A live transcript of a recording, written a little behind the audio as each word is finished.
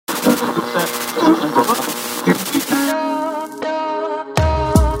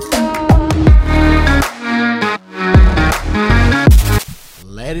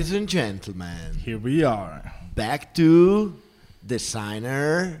and gentlemen, Here we are. back to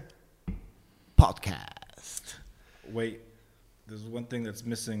TheSignR podcast. Wait, there's one thing that's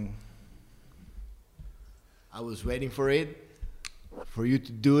missing. I was waiting for you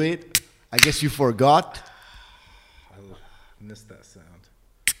to do it. I guess you forgot. I missed that sound.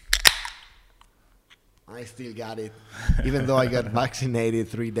 I still got it. Even though I got vaccinated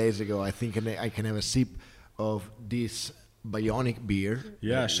 3 days ago, I think I can have a sip of this Bionic beer.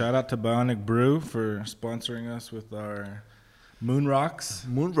 Yeah, shout out to Bionic Brew for sponsoring us with our Moon Rocks.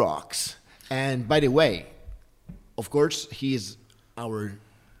 Moon Rocks. And by the way, of course, he is our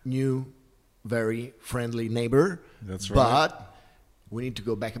new, very friendly neighbor. That's right. But we need to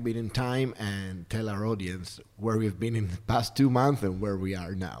go back a bit in time and tell our audience where we've been in the past 2 months and where we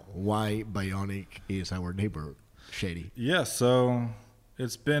are now. Why Bionic is our neighbor, Shady. Yeah, so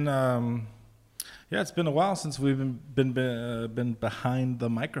it's been it's been a while since we've been behind the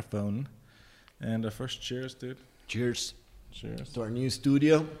microphone. And first, cheers, dude. Cheers. Cheers. To our new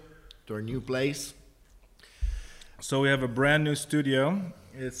studio, to our new place. So we have a brand new studio.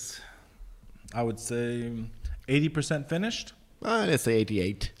 It's, I would say, 80% finished. Let's say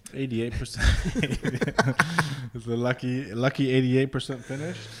 88. 88%. It's a lucky 88%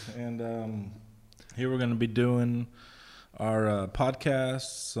 finished. And here we're going to be doing our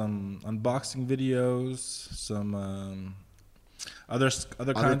podcasts, some unboxing videos, some other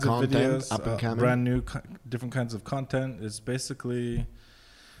kinds of videos, up and coming. brand new, different kinds of content. It's basically,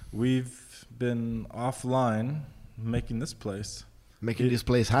 we've been offline making this place. Making this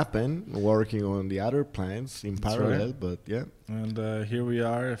place happen, working on the other plans in parallel, right. but yeah. And here we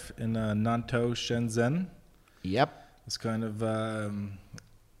are in Nantou, Shenzhen. Yep. It's kind of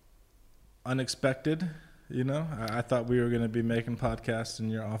unexpected, you know. I thought we were going to be making podcasts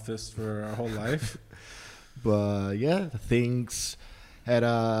in your office for our whole life. But yeah, things had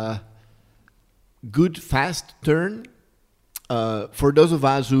a good, fast turn. For those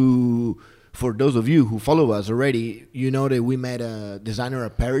of you who follow us already, you know that we made a TheSignR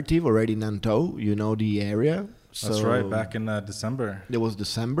aperitif already in Nantou. You know the area. That's right, back in December. It was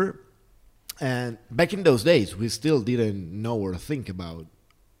December. And back in those days, we still didn't know or think about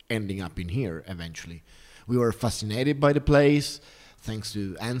ending up in here eventually. We were fascinated by the place, thanks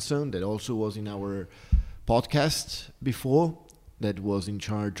to Anson, that also was in our podcast before, that was in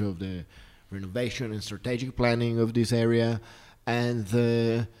charge of the renovation and strategic planning of this area. And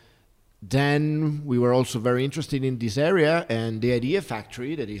then we were also very interested in this area, and the Idea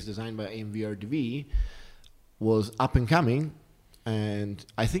Factory, that is designed by MVRDV, was up and coming. And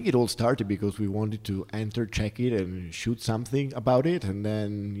I think it all started because we wanted to enter, check it, and shoot something about it. And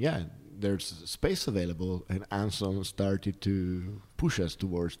then, yeah, there's space available, and Anson started to push us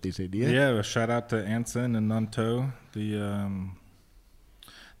towards this idea. Yeah, a shout out to Anson and Nantou.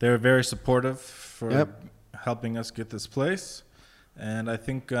 They were very supportive for helping us get this place. And I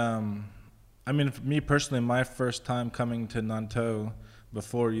think, for me personally, my first time coming to Nantou,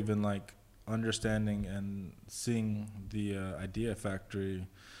 before even like understanding and seeing the Idea Factory,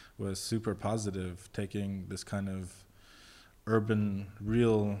 was super positive. Taking this kind of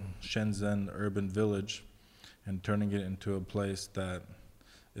real Shenzhen urban village, and turning it into a place that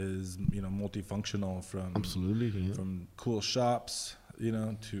is, multifunctional from cool shops,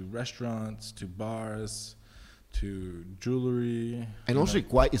 to restaurants, to bars, to jewelry, and also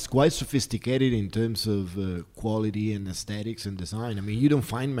it's quite sophisticated in terms of quality and aesthetics and design. I mean, you don't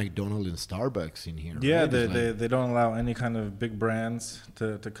find McDonald's and Starbucks in here. Yeah, right? they don't allow any kind of big brands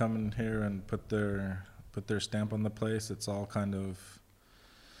to come in here and put their stamp on the place. It's all kind of,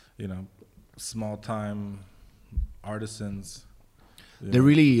 small time artisans. They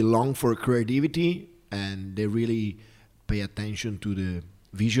really long for creativity, and they really pay attention to the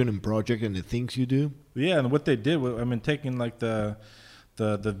vision and project and the things you do. Yeah, and what they did, taking like the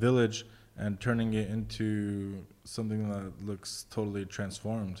village and turning it into something that looks totally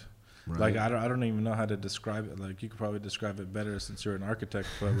transformed. Right. Like I don't even know how to describe it. Like you could probably describe it better since you're an architect,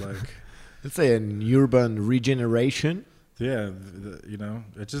 but like let's say an urban regeneration. Yeah,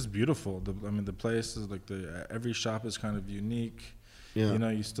 it's just beautiful. The place is like every shop is kind of unique.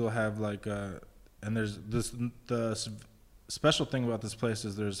 Yeah. You still have like and there's the special thing about this place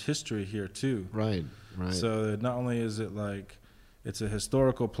is there's history here too. Right. So not only is it like it's a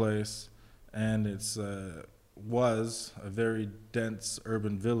historical place, and was a very dense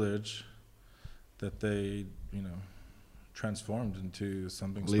urban village that they transformed into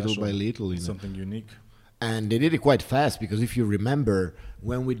something little special, by little, something unique. And they did it quite fast, because if you remember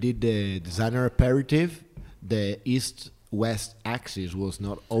when we did the TheSignR aperitif, the east-west axis was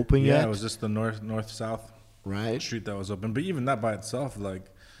not open yet. Yeah, it was just the north-south right street that was open. But even that by itself, like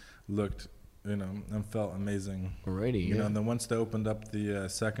looked, and felt amazing. Already, You know, and then once they opened up the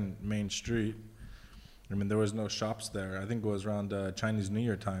second main street, I mean, there was no shops there. I think it was around Chinese New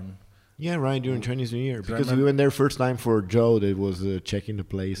Year time. Yeah, right, during Chinese New Year. So Because we went there first time for Joe that was checking the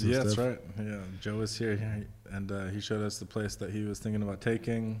place and Yeah, stuff. that's right. Yeah, Joe was here, and he showed us the place that he was thinking about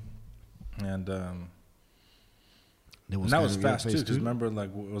taking. And and that was fast too, because remember, like,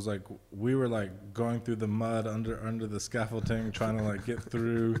 it was like we were like going through the mud under the scaffolding, trying to like get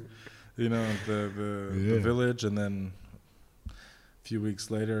through, the village, and then a few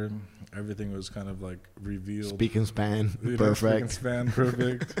weeks later, everything was kind of like revealed. Speak and span, perfect. Speak and span,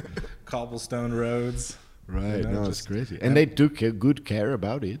 perfect. Cobblestone roads. Right, no, it's crazy, and they took good care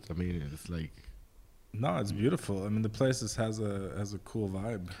about it. I mean, it's like. No, it's beautiful. I mean, the place has a cool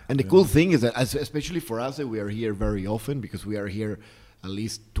vibe. And the cool thing is that, especially for us, that we are here very often, because we are here at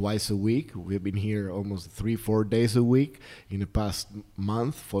least twice a week. We've been here almost 3-4 days a week in the past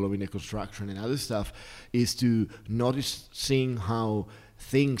month, following the construction and other stuff, is to notice seeing how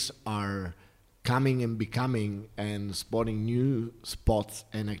things are coming and becoming and spotting new spots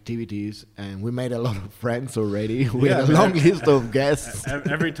and activities. And we made a lot of friends already. We had a long list of guests.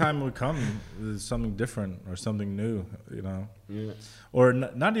 Every time we come, there's something different or something new, Yeah. Or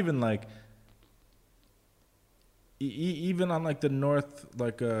not even like, even on like the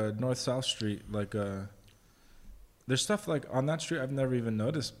north-south street, like there's stuff like on that street I've never even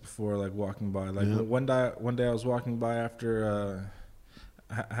noticed before, like walking by. Like one day I was walking by after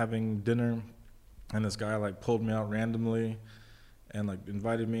having dinner, and this guy like pulled me out randomly and like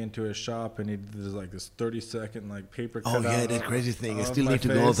invited me into his shop, and he did this 30-second like paper cut. Oh yeah, that crazy thing. I still need to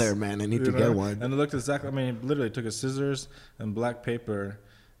go there, man. I need to get one. And it looked exactly, I mean, he literally took his scissors and black paper,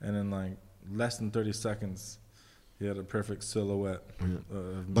 and in like less than 30 seconds, he had a perfect silhouette.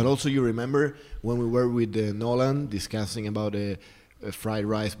 But also, you remember when we were with Nolan discussing about a fried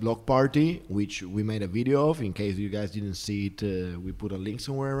rice block party, which we made a video of. In case you guys didn't see it, we put a link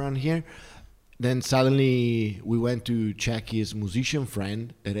somewhere around here. Then suddenly we went to check his musician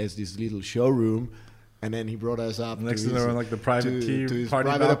friend that has this little showroom, and then he brought us up next to like the private tea to his party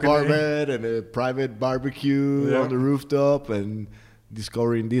private balcony. Apartment and a private barbecue on the rooftop, and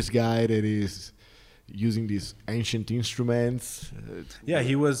discovering this guy that is using these ancient instruments. Yeah,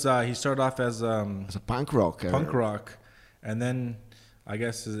 he started off as a punk rock, and then I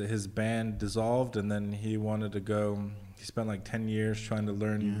guess his band dissolved, and then he wanted to go. He spent like 10 years trying to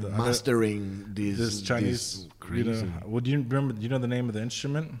learn mastering this Chinese. Crazy. Would you remember? Do you know the name of the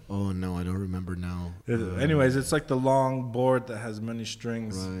instrument? Oh no, I don't remember now. Anyways, it's like the long board that has many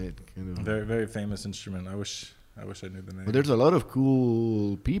strings. Right. Very, very famous instrument. I wish I knew the name. But there's a lot of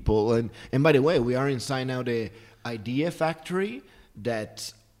cool people, and by the way, we are inside now the Idea Factory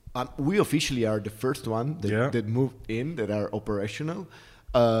that. We officially are the first one that moved in, that are operational.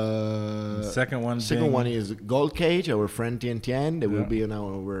 Second one is Gold Cage, our friend Tian Tian. That will be on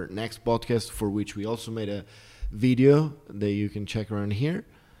our next podcast, for which we also made a video that you can check around here.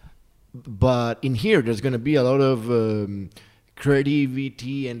 But in here, there's going to be a lot of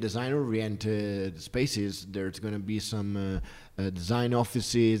creativity and design-oriented spaces. There's going to be some design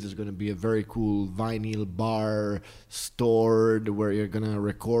offices. There's going to be a very cool vinyl bar store where you're going to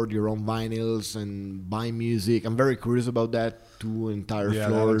record your own vinyls and buy music. I'm very curious about that. 2 entire floors. Yeah,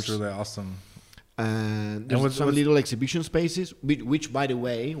 that looks really awesome. And there's some little exhibition spaces, which, by the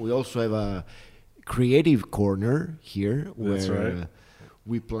way, we also have a creative corner here where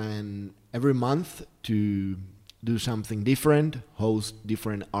we plan every month to do something different, host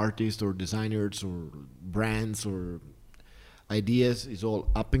different artists or designers or brands or ideas. Is all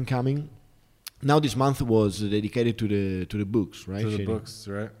up and coming. Now this month was dedicated to the books, right? To the books,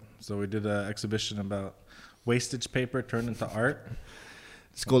 right? So we did an exhibition about wastage paper turned into art.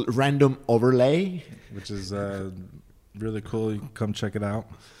 It's called Random Overlay, which is really cool. You can come check it out.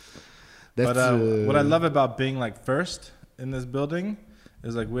 That's, but what I love about being like first in this building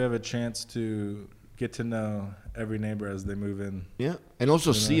is like we have a chance to get to know every neighbor as they move in. Yeah, and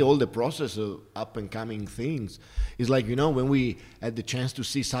also see all the process of up and coming things. It's like, when we had the chance to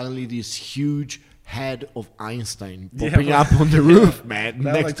see suddenly this huge head of Einstein popping up on the roof, man.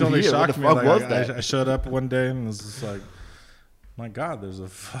 That next to totally here. shocked What the fuck was that? I showed up one day and was just like, my God, there's a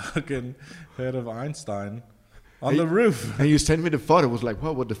fucking head of Einstein on the roof. And you sent me the photo. I was like,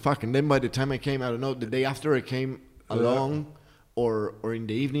 what the fuck? And then by the time I came, I don't know, the day after I came along, or in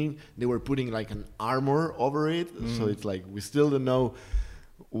the evening, they were putting like an armor over it. So it's like, we still don't know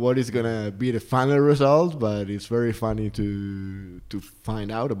what is gonna be the final result, but it's very funny to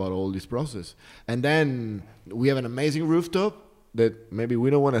find out about all this process. And then we have an amazing rooftop that maybe we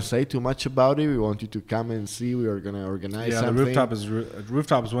don't want to say too much about it. We want you to come and see. We are gonna organize something. The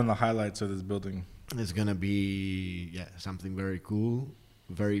rooftop is one of the highlights of this building. It's gonna be something very cool,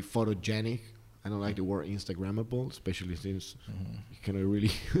 very photogenic. I don't like the word Instagrammable, especially since you cannot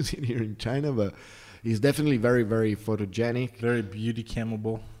really use it here in China, but it's definitely very, very photogenic. Very beauty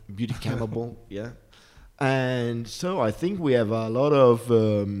cammable. Beauty cammable, yeah. And so I think we have a lot of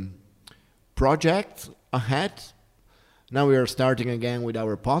projects ahead. Now we are starting again with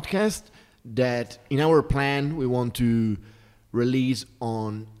our podcast that in our plan we want to release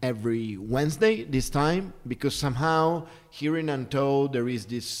on every Wednesday this time, because somehow here in Nantou there is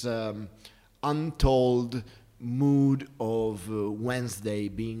this untold mood of Wednesday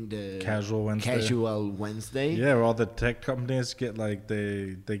being the casual Wednesday. Yeah, where all the tech companies get like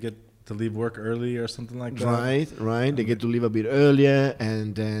they get to leave work early or something like that. Right. They get to leave a bit earlier,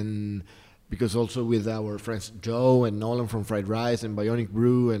 and then because also with our friends Joe and Nolan from Fried Rice and Bionic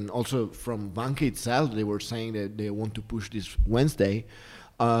Brew, and also from Vanke itself, they were saying that they want to push this Wednesday.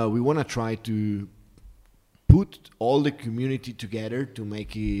 We want to try to put all the community together to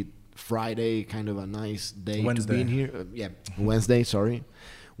make it Friday kind of a nice day to be in here.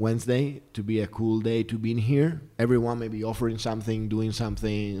 Wednesday to be a cool day to be in here. Everyone may be offering something, doing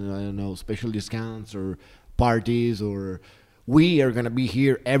something, I don't know, special discounts or parties, or we are going to be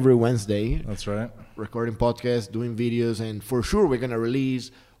here every Wednesday. That's right. Recording podcasts, doing videos, and for sure we're going to release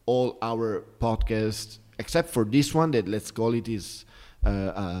all our podcasts, except for this one that, let's call it, is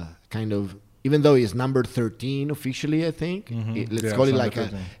kind of, even though it's number 13 officially, I think. Let's call it like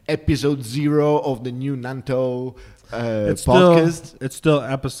 13. Episode 0 of the new Nantou podcast. It's still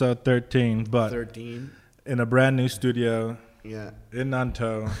episode 13, but 13 in a brand new studio. Yeah, in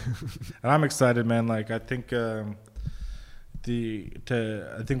Nantou. And I'm excited, man. Like, I think I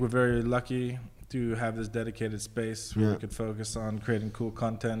think we're very lucky to have this dedicated space where we could focus on creating cool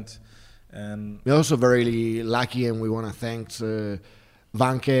content. And we're also very lucky, and we want to thank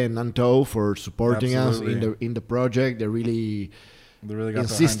Vanke and Nantou for supporting us in the project. They really got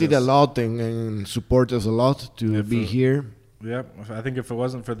insisted a lot and support us a lot to be here. Yep. I think if it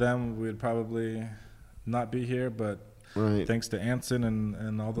wasn't for them, we'd probably not be here. But thanks to Anson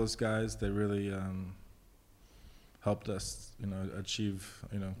and all those guys, they really helped us, achieve,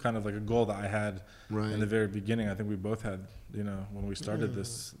 kind of like a goal that I had in the very beginning. I think we both had, when we started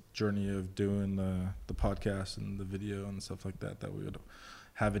this journey of doing the podcast and the video and stuff like that we would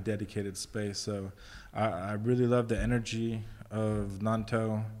have a dedicated space. So I really love the energy of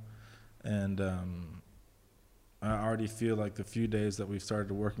Nantou, and I already feel like the few days that we've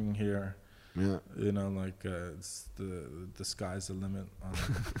started working here, it's the sky's the limit on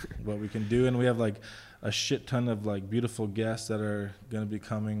what we can do. And we have like a shit ton of like beautiful guests that are going to be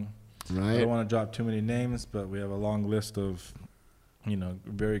coming. I don't want to drop too many names, but we have a long list of,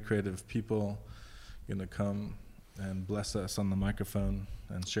 very creative people going to come and bless us on the microphone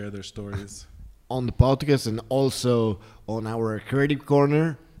and share their stories on the podcast, and also on our creative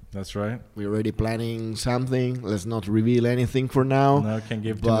corner. That's right. We're already planning something. Let's not reveal anything for now. No, can't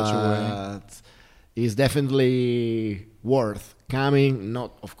give too much away. It's definitely worth coming,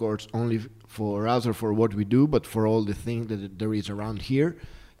 not, of course, only for us or for what we do, but for all the things that there is around here.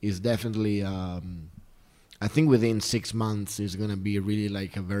 It's definitely, I think within 6 months, it's going to be really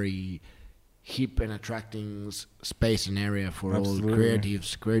like a very hip and attracting space and area for all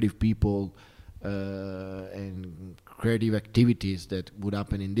creative people, and creative activities that would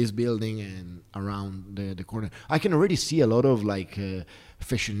happen in this building and around the corner. I can already see a lot of like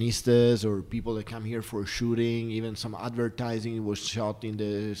fashionistas or people that come here for shooting. Even some advertising was shot in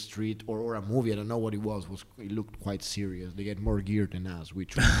the street, or a movie. I don't know what it was. It looked quite serious. They get more gear than us,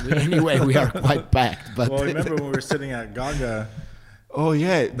 which anyway we are quite packed. But well, remember when we were sitting at Gaga? Oh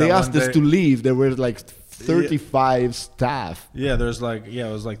yeah, they asked us to leave. There were like 35 staff. Yeah, there's like, it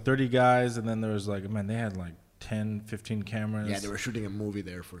was like 30 guys, and then there was like, man, they had like 10, 15 cameras. Yeah, they were shooting a movie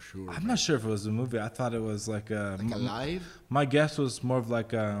there for sure. I'm not sure if it was a movie. I thought it was like a live? My guess was more of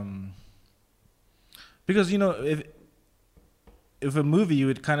like because if a movie, you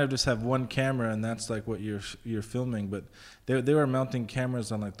would kind of just have one camera and that's like what you're filming, but they were mounting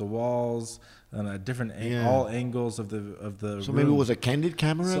cameras on like the walls and at different all angles of the so room. Maybe it was a candid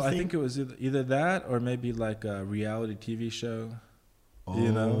camera. So I think it was either that or maybe like a reality TV show.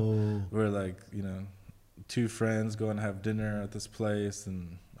 Where like two friends go and have dinner at this place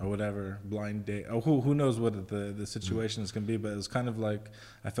and or whatever, blind date. Oh, who knows what the situation is going to be, but it was kind of like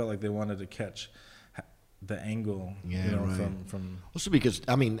I felt like they wanted to catch the angle, from also because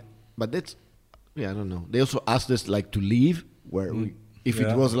but that's I don't know. They also asked us like to leave where if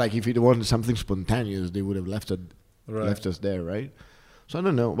it was like if it wanted something spontaneous, they would have left it left us there, right? So I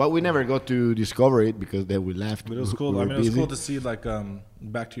don't know, but we never got to discover it because then we left. But it was cool. I mean, it was cool to see, like,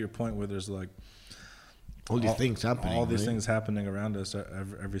 back to your point where there's like all these things happening. All these things happening around us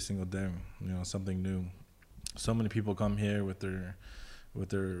every single day. You know, something new. So many people come here with their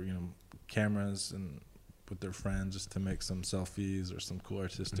cameras and with their friends just to make some selfies or some cool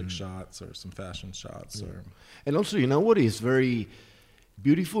artistic shots or some fashion shots. Or and also, you know what is very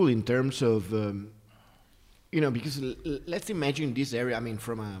beautiful in terms of because let's imagine this area. I mean,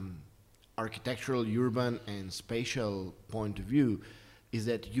 from an architectural, urban, and spatial point of view, is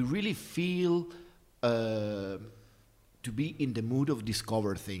that you really feel to be in the mood of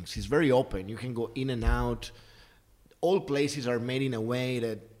discover things. It's very open. You can go in and out. All places are made in a way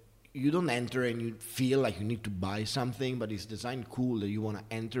that you don't enter and you feel like you need to buy something, but it's designed cool that you want to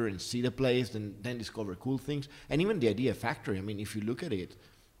enter and see the place and then discover cool things. And even the Idea Factory, I mean, if you look at it,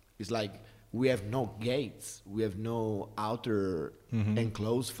 it's like we have no gates. We have no outer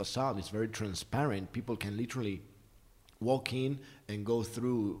enclosed facade. It's very transparent. People can literally walk in and go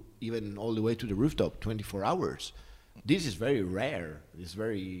through even all the way to the rooftop 24 hours. This is very rare. It's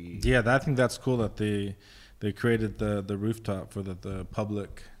very... Yeah, I think that's cool that they created the rooftop for that the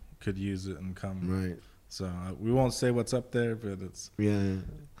public could use it and come. Right. So we won't say what's up there, but it's... Yeah.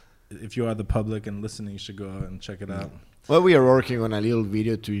 If you are the public and listening, you should go out and check it out. Well, we are working on a little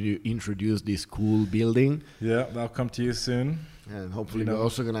video to introduce this cool building. Yeah, that'll come to you soon. And hopefully we're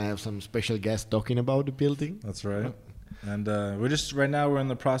also going to have some special guests talking about the building. That's right. And we're just, right now, we're in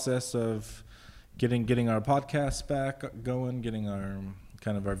the process of getting our podcasts back going, getting our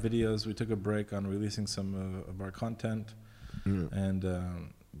kind of our videos. We took a break on releasing some of our content and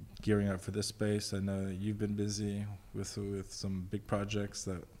gearing up for this space. I know you've been busy with some big projects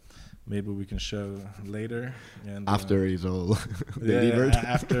that maybe we can show later. And after it's all delivered.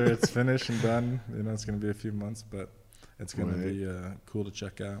 After it's finished and done. You know, it's going to be a few months, but it's going to be cool to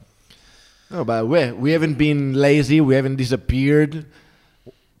check out. No, but we haven't been lazy. We haven't disappeared.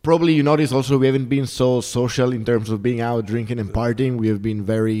 Probably you notice also we haven't been so social in terms of being out drinking and partying. We have been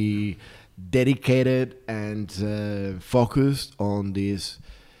very dedicated and focused on this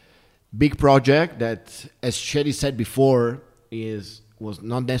big project that, as Shady said before, was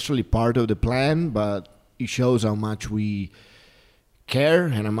not necessarily part of the plan, but it shows how much we care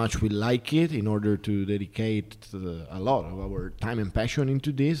and how much we like it in order to dedicate a lot of our time and passion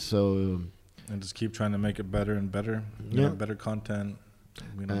into this. So, and just keep trying to make it better and better. You know, better content.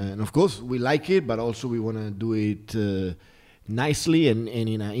 You know. And of course, we like it, but also we want to do it nicely and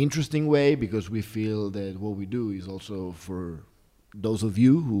in an interesting way, because we feel that what we do is also for those of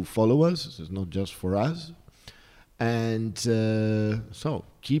you who follow us. It's not just for us. And so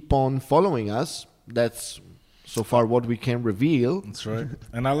keep on following us. That's so far what we can reveal. That's right.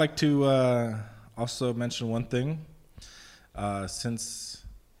 And I'd like to also mention one thing. Since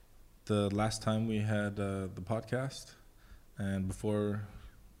the last time we had the podcast, and before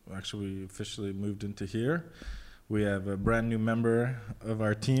actually we officially moved into here, we have a brand new member of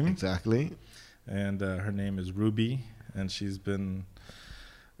our team. Exactly. And her name is Ruby, and she's been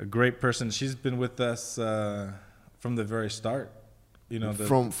a great person. She's been with us from the very start, you know,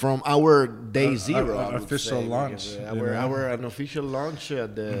 from our day zero, our official launch, our unofficial launch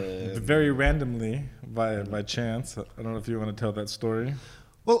at very randomly by chance. I don't know if you want to tell that story.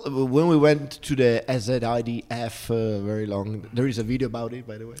 Well, when we went to the SZIDF very long, there is a video about it,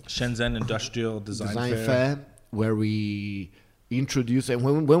 by the way. Shenzhen Industrial Design Fair, where we introduced, and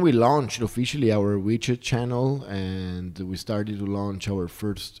when we launched officially our WeChat channel, and we started to launch our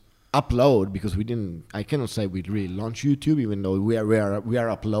first upload, because I cannot say we really launched YouTube, even though we are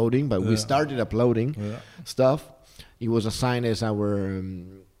uploading, but we started uploading stuff. It was assigned as our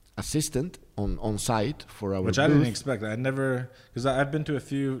assistant on site for our which booth. I didn't expect. I never, because I've been to a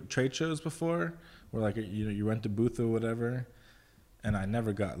few trade shows before where, like, you rent a booth or whatever, and I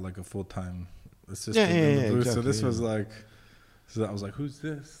never got like a full-time assistant in the booth. Exactly, so this was like, so I was like, who's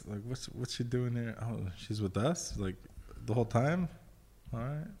this? Like, what's she doing there? Oh, she's with us like the whole time. All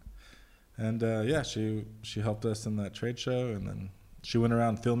right. And she helped us in that trade show, and then she went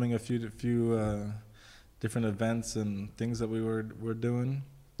around filming a few different events and things that we were doing.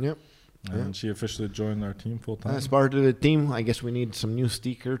 Yep. And she officially joined our team full time. As part of the team, I guess we need some new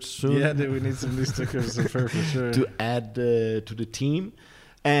stickers soon. Yeah, we need some new stickers for sure to add to the team.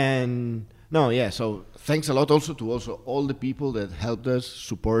 And so thanks a lot also to all the people that helped us,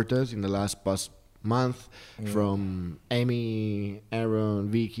 support us in the past month, from Amy, Aaron,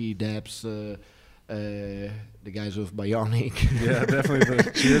 Vicky, Debs, the guys of Bionic. Yeah,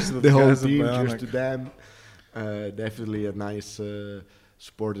 definitely. Cheers to the whole guys team. Of Bionic. Cheers to them. Definitely a nice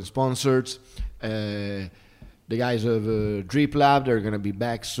support and sponsors. The The guys of Drip Lab, they're going to be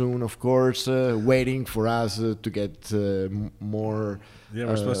back soon, of course, waiting for us to get more Yeah,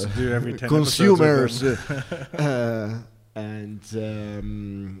 we're supposed to do every 10 consumers. episodes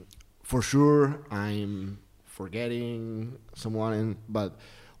And for sure, I'm forgetting someone, but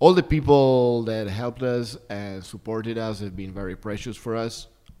all the people that helped us and supported us have been very precious for us.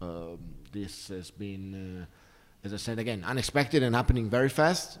 This has been, as I said again, unexpected and happening very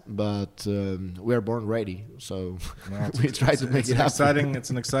fast, but we are born ready, so we try to make it happen. It's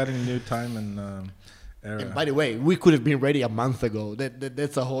an exciting new time and era. And by the way, we could have been ready a month ago.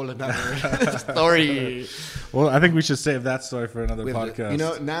 That's a whole another story. Well, I think we should save that story for another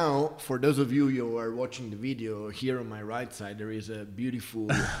podcast. Now, for those of you who are watching the video, here on my right side, there is a beautiful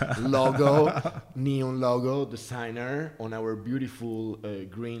logo, neon logo, TheSignR, on our beautiful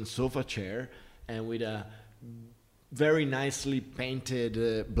green sofa chair, and with a very nicely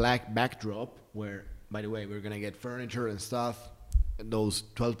painted black backdrop, where, by the way, we're going to get furniture and stuff. Those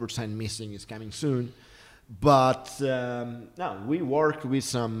 12% missing is coming soon. But no, we worked with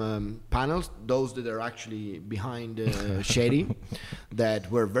some panels, those that are actually behind Shady,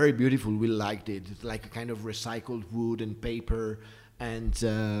 that were very beautiful. We liked it. It's like a kind of recycled wood and paper. And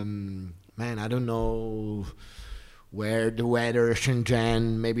man, I don't know where the weather,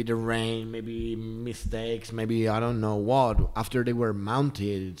 Shenzhen, maybe the rain, maybe mistakes, maybe I don't know what. After they were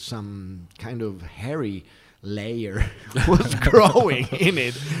mounted, some kind of hairy layer was growing in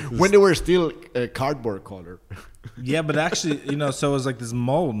it when they were still cardboard color. Yeah, but actually, so it was like this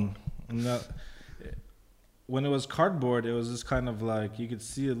mold. When it was cardboard, it was just kind of like you could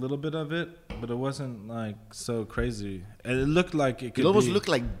see a little bit of it, but it wasn't like so crazy. And it looked like it almost looked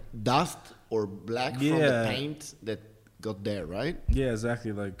like dust or black from the paint that got there, right? Yeah,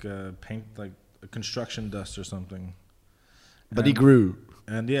 exactly, like paint, like a construction dust or something. But it grew.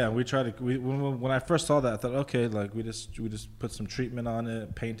 And yeah, we tried to. When I first saw that, I thought, okay, like we just put some treatment on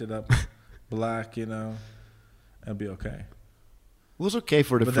it, paint it up black, it'll be okay. It was okay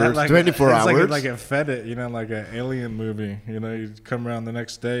for the first 24 hours. Like it fed it, like an alien movie. You come around the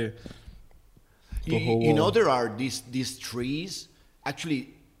next day. There are these trees.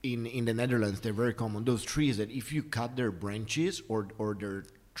 Actually, in the Netherlands, they're very common. Those trees that if you cut their branches or their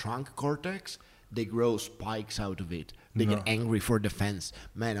trunk cortex, they grow spikes out of it. They get angry for defense.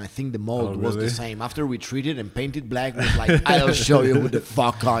 Man, I think the mold was the same. After we treated and painted black, it was like, I'll show you who the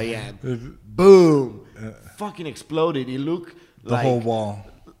fuck I am. Boom. Fucking exploded. It looked the whole wall.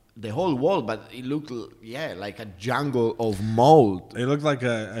 The whole wall, but it looked, like a jungle of mold. It looked like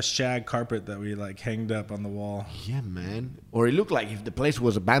a shag carpet that we hanged up on the wall. Yeah, man. Or it looked like if the place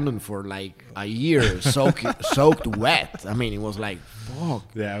was abandoned for like a year, soaked wet. I mean, it was like, fuck.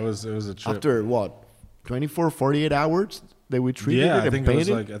 Yeah, it was a trip. After what? 24, 48 hours that we treated it and painted?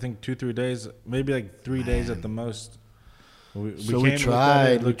 It was I think 2-3 days, maybe like 3 days at the most. We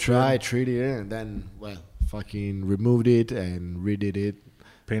tried, treated it, and then, fucking removed it and redid it.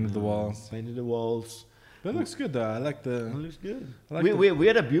 Painted the walls. But it looks good, though. I like the... It looks good. We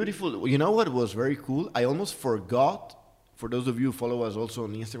had a beautiful... You know what was very cool? I almost forgot, for those of you who follow us also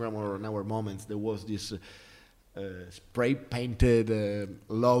on Instagram or on our moments, there was this... spray painted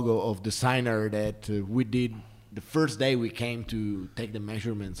logo of TheSignR that we did the first day we came to take the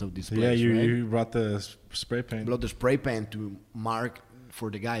measurements of this place. Yeah, you brought the spray paint. Brought the spray paint to mark for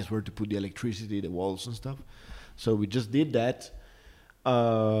the guys where to put the electricity, the walls and stuff. So we just did that.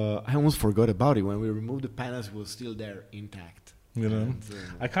 I almost forgot about it. When we removed the panels, it was still there intact. And,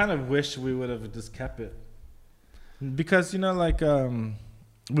 I kind of wish we would have just kept it. Because, what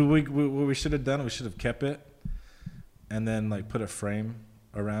we should have done, we should have kept it. And then put a frame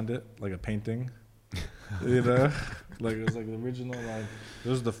around it, like a painting, like it was like the original. It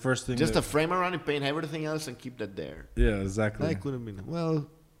was the first thing. Just a frame around it, paint everything else, and keep that there. Yeah, exactly. That could have been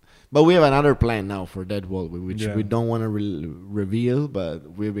but we have another plan now for that wall, which we don't want to reveal. But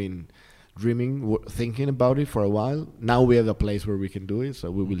we've been dreaming, thinking about it for a while. Now we have a place where we can do it,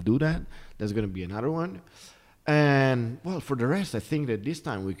 so we will do that. There's going to be another one, and for the rest, I think that this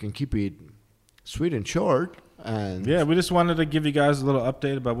time we can keep it sweet and short. And we just wanted to give you guys a little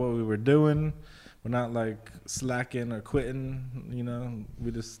update about what we were doing. We're not slacking or quitting,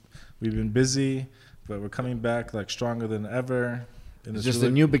 we've been busy, but we're coming back stronger than ever. And it's just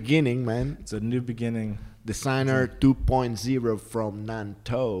a new beginning, man. It's a new beginning. TheSignR 2.0 from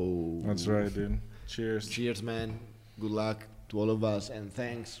Nantou. That's right, dude. Cheers, man. Good luck to all of us, and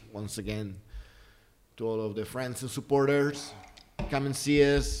thanks once again to all of the friends and supporters. Come and see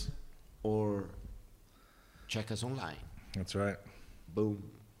us or check us online. That's right. Boom.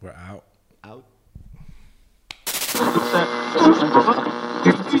 We're out. Out.